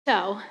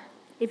So,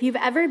 if you've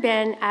ever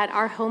been at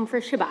our home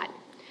for Shabbat,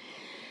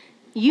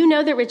 you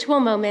know that ritual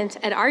moments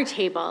at our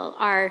table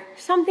are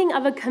something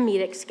of a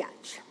comedic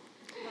sketch.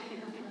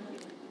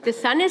 The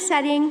sun is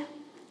setting,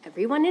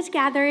 everyone is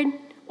gathered,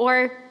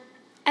 or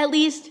at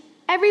least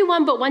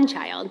everyone but one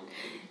child,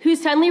 who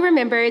suddenly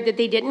remembered that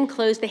they didn't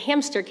close the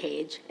hamster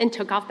cage and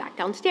took off back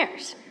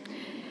downstairs.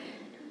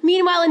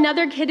 Meanwhile,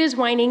 another kid is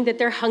whining that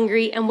they're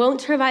hungry and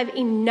won't survive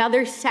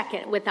another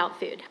second without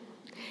food.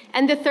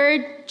 And the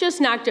third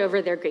just knocked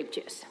over their grape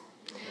juice.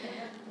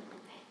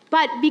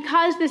 But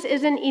because this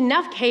isn't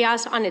enough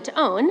chaos on its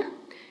own,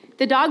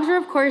 the dogs are,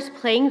 of course,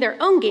 playing their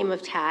own game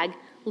of tag,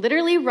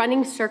 literally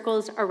running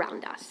circles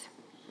around us.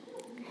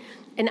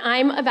 And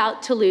I'm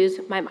about to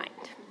lose my mind.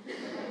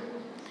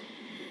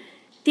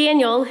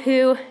 Daniel,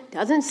 who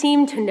doesn't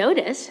seem to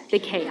notice the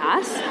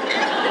chaos,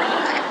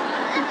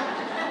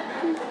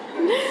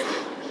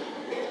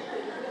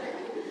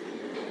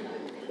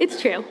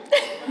 it's true.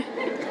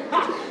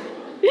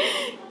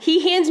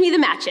 He hands me the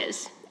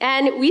matches,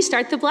 and we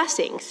start the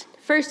blessings,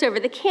 first over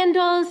the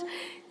candles,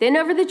 then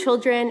over the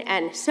children,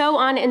 and so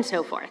on and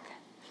so forth.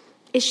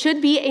 It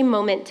should be a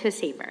moment to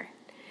savor.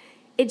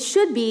 It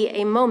should be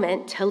a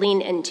moment to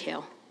lean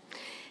into,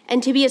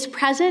 and to be as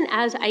present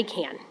as I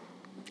can.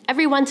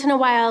 Every once in a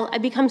while, I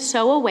become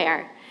so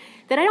aware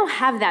that I don't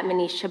have that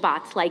many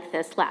Shabbats like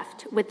this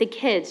left with the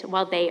kids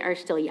while they are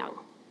still young.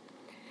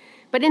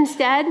 But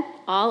instead,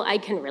 all I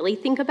can really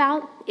think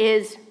about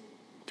is,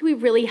 do we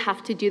really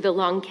have to do the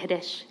long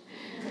Kiddush?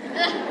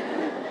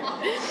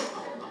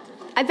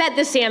 I bet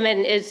the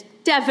salmon is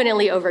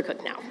definitely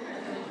overcooked now.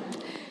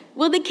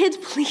 Will the kids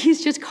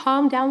please just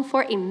calm down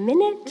for a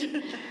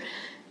minute?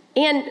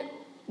 And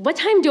what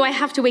time do I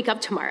have to wake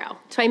up tomorrow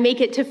so I make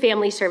it to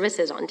family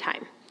services on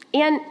time?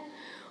 And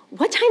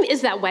what time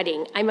is that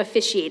wedding I'm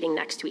officiating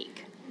next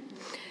week?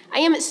 I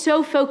am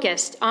so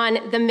focused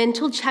on the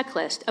mental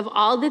checklist of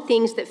all the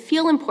things that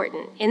feel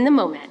important in the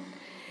moment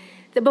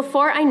that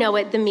before I know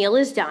it, the meal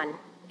is done,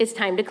 it's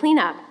time to clean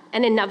up,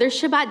 and another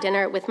Shabbat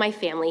dinner with my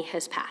family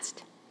has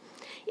passed.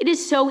 It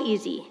is so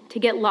easy to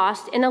get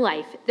lost in a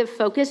life that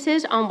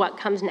focuses on what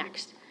comes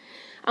next,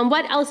 on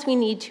what else we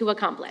need to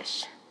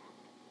accomplish.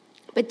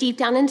 But deep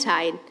down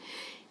inside,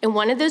 in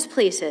one of those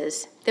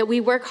places that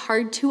we work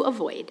hard to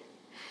avoid,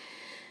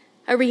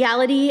 a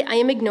reality I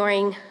am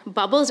ignoring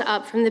bubbles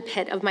up from the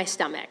pit of my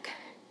stomach.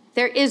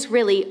 There is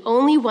really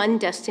only one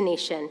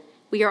destination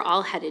we are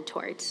all headed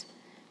towards: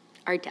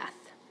 our death.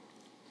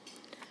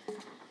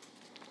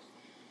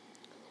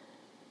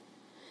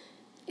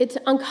 It's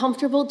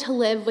uncomfortable to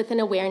live with an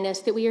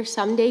awareness that we are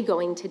someday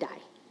going to die,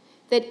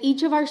 that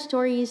each of our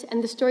stories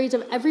and the stories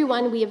of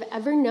everyone we have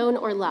ever known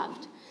or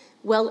loved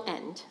will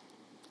end.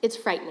 It's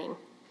frightening.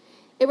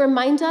 It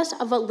reminds us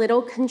of what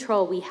little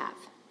control we have.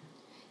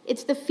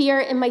 It's the fear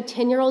in my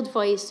 10-year-old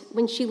voice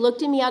when she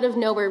looked at me out of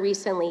nowhere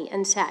recently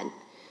and said,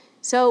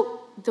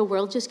 "So the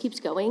world just keeps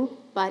going,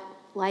 but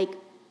like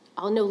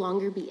I'll no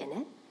longer be in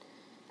it?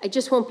 I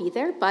just won't be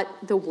there, but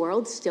the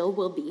world still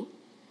will be."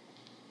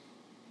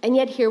 And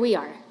yet here we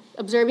are,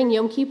 observing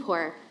Yom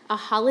Kippur, a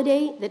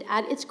holiday that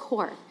at its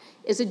core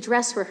is a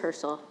dress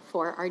rehearsal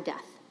for our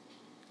death.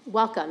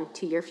 Welcome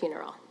to your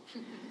funeral.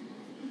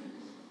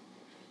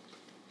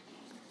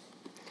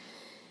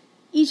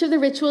 Each of the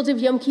rituals of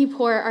Yom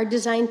Kippur are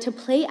designed to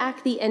play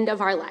act the end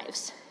of our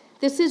lives.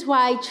 This is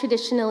why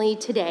traditionally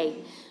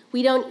today,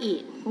 we don't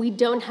eat, we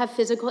don't have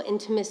physical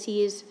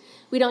intimacies,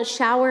 we don't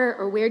shower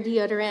or wear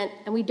deodorant,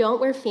 and we don't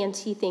wear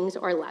fancy things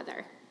or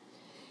leather.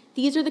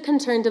 These are the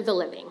concerns of the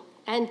living,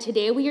 and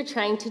today we are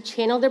trying to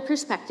channel the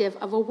perspective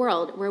of a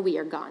world where we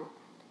are gone.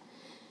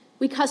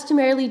 We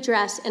customarily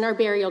dress in our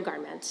burial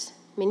garments.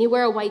 Many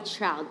wear a white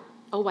shroud,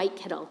 a white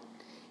kittel,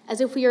 as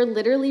if we are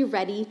literally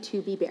ready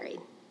to be buried.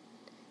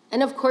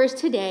 And of course,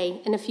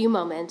 today, in a few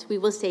moments, we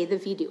will say the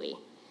Vidui,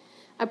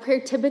 a prayer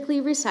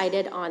typically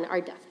recited on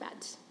our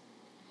deathbeds.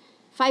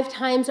 5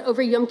 times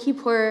over Yom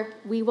Kippur,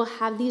 we will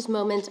have these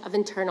moments of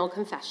internal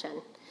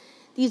confession,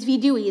 these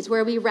Viduis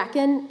where we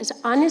reckon as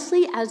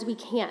honestly as we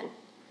can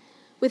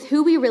with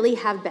who we really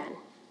have been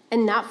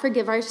and not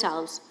forgive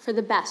ourselves for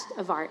the best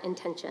of our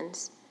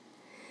intentions.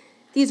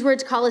 These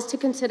words call us to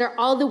consider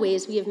all the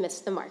ways we have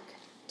missed the mark,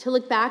 to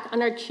look back on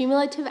our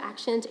cumulative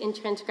actions and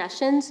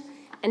transgressions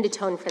and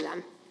atone for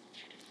them.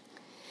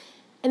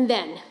 And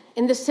then,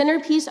 in the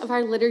centerpiece of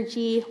our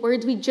liturgy,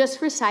 words we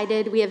just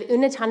recited, we have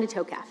Unatana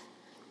Tokef,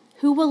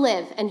 who will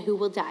live and who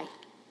will die,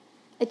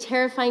 a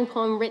terrifying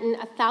poem written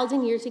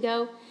 1,000 years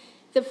ago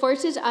that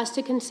forces us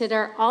to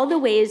consider all the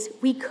ways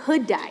we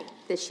could die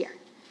this year.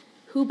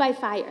 Who by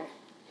fire,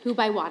 who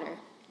by water,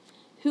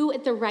 who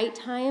at the right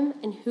time,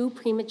 and who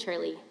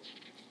prematurely.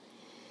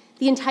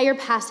 The entire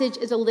passage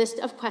is a list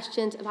of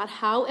questions about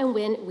how and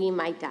when we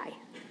might die,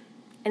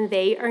 and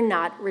they are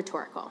not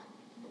rhetorical.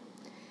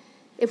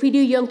 If we do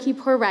Yom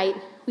Kippur right,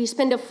 we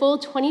spend a full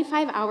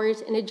 25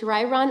 hours in a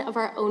dry run of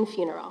our own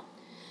funeral,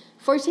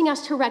 forcing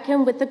us to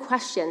reckon with the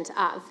questions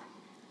of,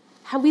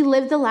 have we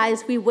lived the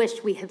lives we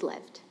wished we had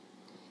lived?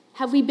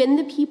 Have we been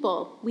the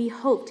people we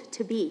hoped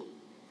to be?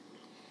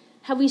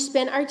 Have we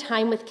spent our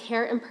time with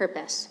care and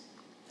purpose,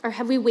 or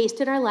have we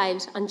wasted our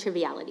lives on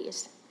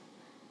trivialities?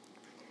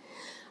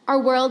 Our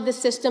world, the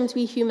systems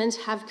we humans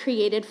have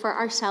created for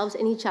ourselves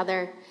and each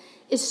other,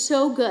 is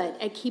so good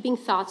at keeping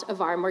thoughts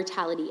of our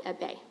mortality at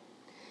bay.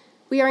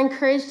 We are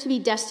encouraged to be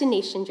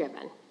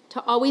destination-driven,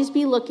 to always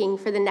be looking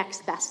for the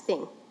next best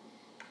thing,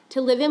 to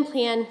live and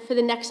plan for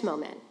the next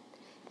moment,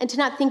 and to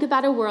not think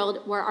about a world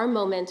where our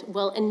moment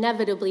will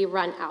inevitably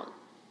run out.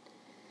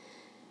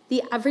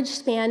 The average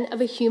span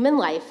of a human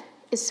life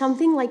is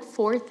something like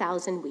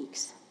 4,000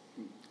 weeks,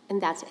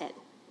 and that's it,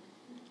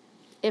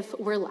 if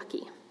we're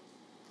lucky.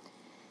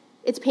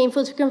 It's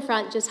painful to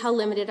confront just how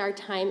limited our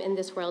time in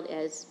this world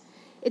is.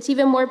 It's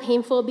even more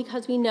painful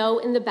because we know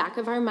in the back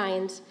of our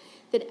minds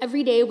that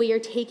every day we are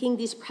taking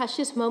these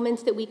precious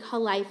moments that we call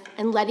life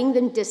and letting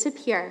them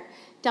disappear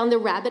down the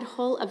rabbit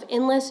hole of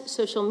endless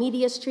social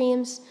media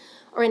streams,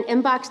 or an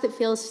inbox that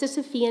feels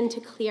Sisyphean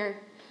to clear,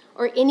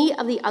 or any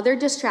of the other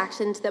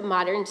distractions that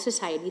modern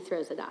society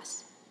throws at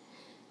us.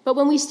 But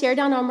when we stare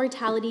down on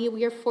mortality,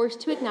 we are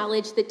forced to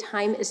acknowledge that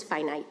time is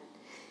finite,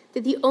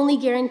 that the only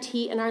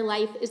guarantee in our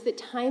life is that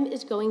time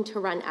is going to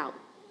run out.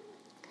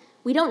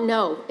 We don't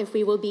know if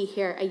we will be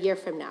here a year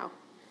from now,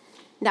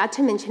 not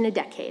to mention a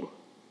decade.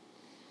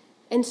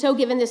 And so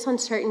given this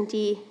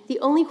uncertainty, the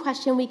only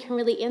question we can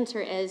really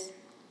answer is,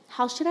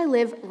 how should I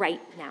live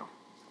right now?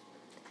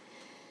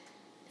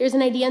 There's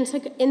an idea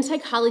in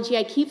psychology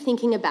I keep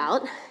thinking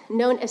about,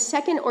 known as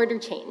second-order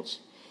change.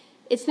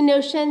 It's the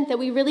notion that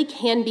we really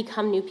can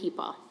become new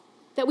people,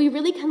 that we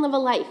really can live a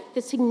life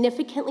that's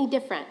significantly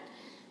different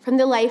from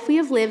the life we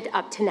have lived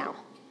up to now.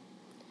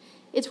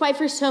 It's why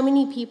for so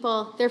many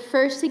people, their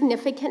first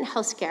significant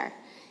health scare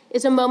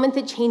is a moment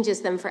that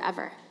changes them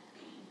forever.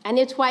 And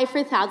it's why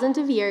for thousands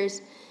of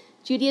years,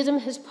 Judaism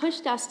has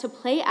pushed us to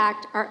play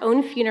act our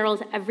own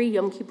funerals every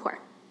Yom Kippur.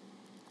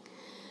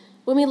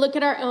 When we look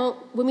our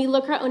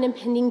own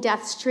impending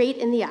death straight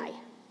in the eye,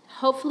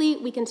 hopefully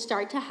we can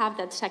start to have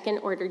that second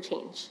order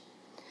change.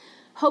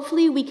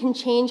 Hopefully we can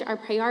change our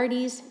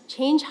priorities,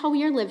 change how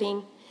we are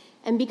living,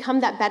 and become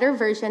that better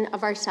version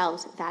of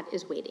ourselves that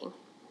is waiting.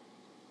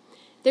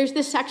 There's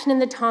this section in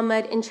the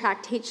Talmud in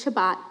Tractate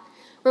Shabbat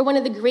where one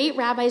of the great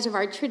rabbis of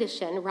our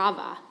tradition,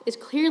 Rabbi, is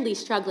clearly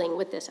struggling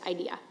with this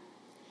idea.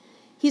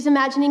 He's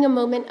imagining a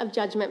moment of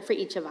judgment for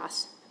each of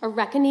us, a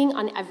reckoning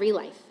on every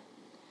life.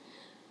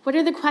 What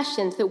are the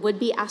questions that would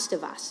be asked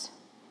of us?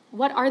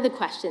 What are the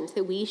questions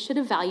that we should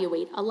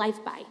evaluate a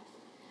life by?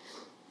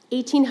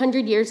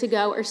 1,800 years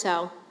ago or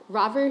so,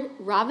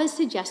 Rabbi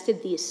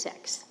suggested these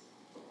 6.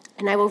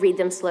 And I will read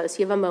them slow so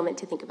you have a moment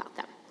to think about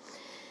them.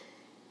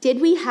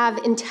 Did we have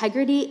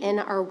integrity in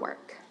our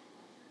work?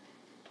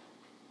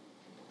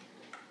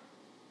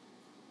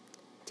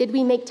 Did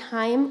we make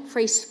time for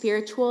a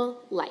spiritual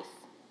life?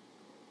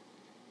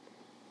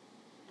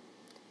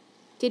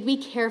 Did we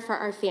care for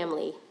our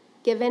family,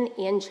 given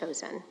and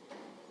chosen?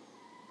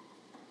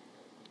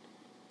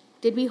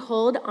 Did we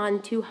hold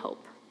on to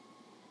hope?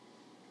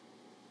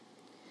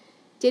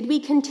 Did we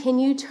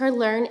continue to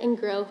learn and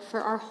grow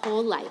for our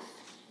whole life?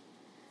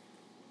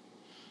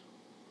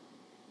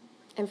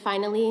 And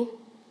finally,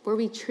 were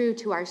we true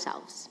to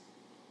ourselves?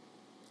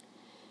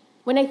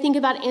 When I think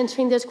about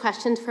answering those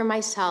questions for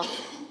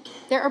myself,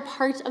 there are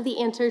parts of the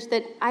answers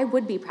that I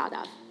would be proud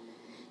of.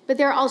 But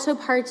there are also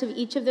parts of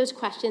each of those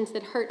questions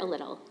that hurt a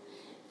little,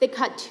 that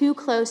cut too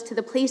close to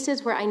the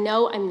places where I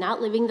know I'm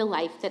not living the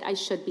life that I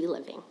should be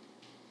living.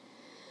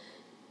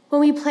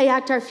 When we play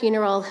act our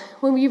funeral,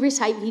 when we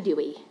recite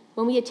Vidui,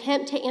 when we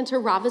attempt to answer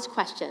Rava's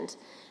questions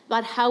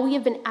about how we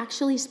have been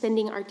actually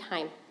spending our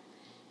time,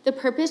 the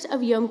purpose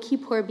of Yom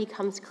Kippur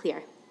becomes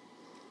clear.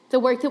 The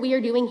work that we are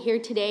doing here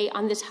today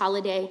on this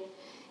holiday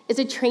is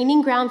a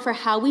training ground for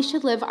how we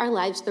should live our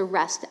lives the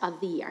rest of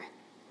the year.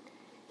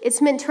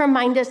 It's meant to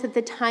remind us that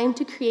the time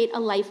to create a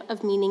life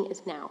of meaning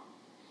is now.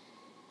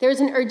 There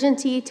is an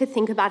urgency to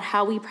think about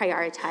how we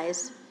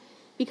prioritize,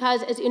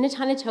 because as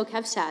Unatana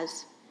Tokev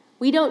says,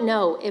 we don't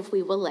know if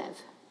we will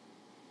live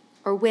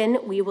or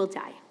when we will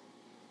die.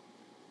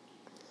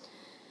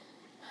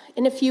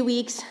 In a few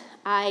weeks,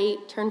 I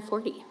turn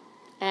 40.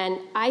 And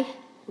I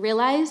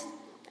realize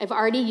I've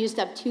already used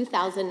up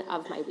 2,000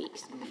 of my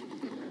weeks,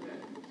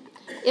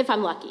 if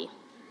I'm lucky.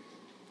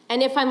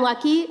 And if I'm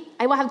lucky,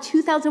 I will have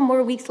 2,000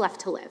 more weeks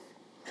left to live.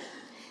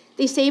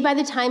 They say by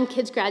the time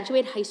kids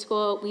graduate high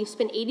school, we've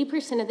spent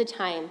 80% of the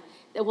time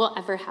that we'll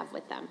ever have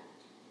with them.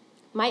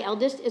 My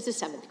eldest is a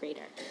 7th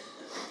grader.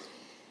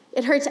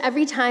 It hurts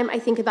every time I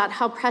think about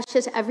how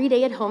precious every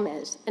day at home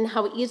is and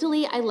how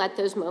easily I let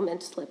those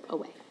moments slip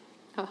away.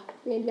 Oh,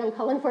 Randy, I'm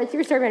calling forth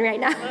your sermon right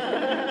now.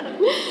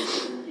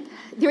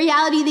 The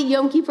reality that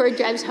Yom Kippur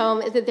drives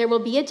home is that there will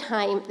be a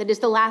time that is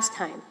the last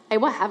time I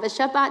will have a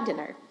Shabbat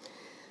dinner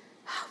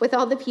with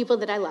all the people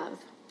that I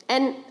love.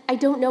 And I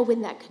don't know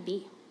when that could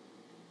be.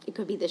 It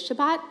could be this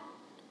Shabbat,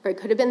 or it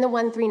could have been the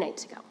one 3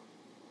 nights ago.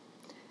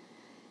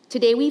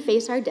 Today we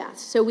face our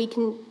deaths so we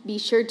can be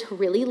sure to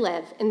really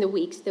live in the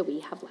weeks that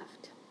we have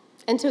left.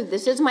 And so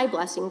this is my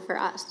blessing for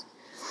us.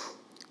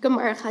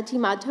 Gemar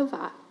Chatima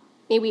Tova.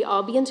 May we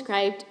all be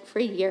inscribed for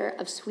a year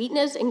of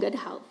sweetness and good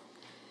health.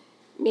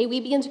 May we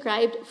be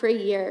inscribed for a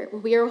year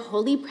where we are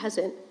wholly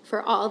present for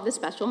all of the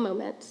special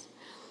moments.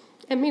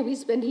 And may we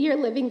spend a year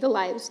living the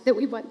lives that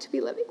we want to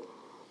be living.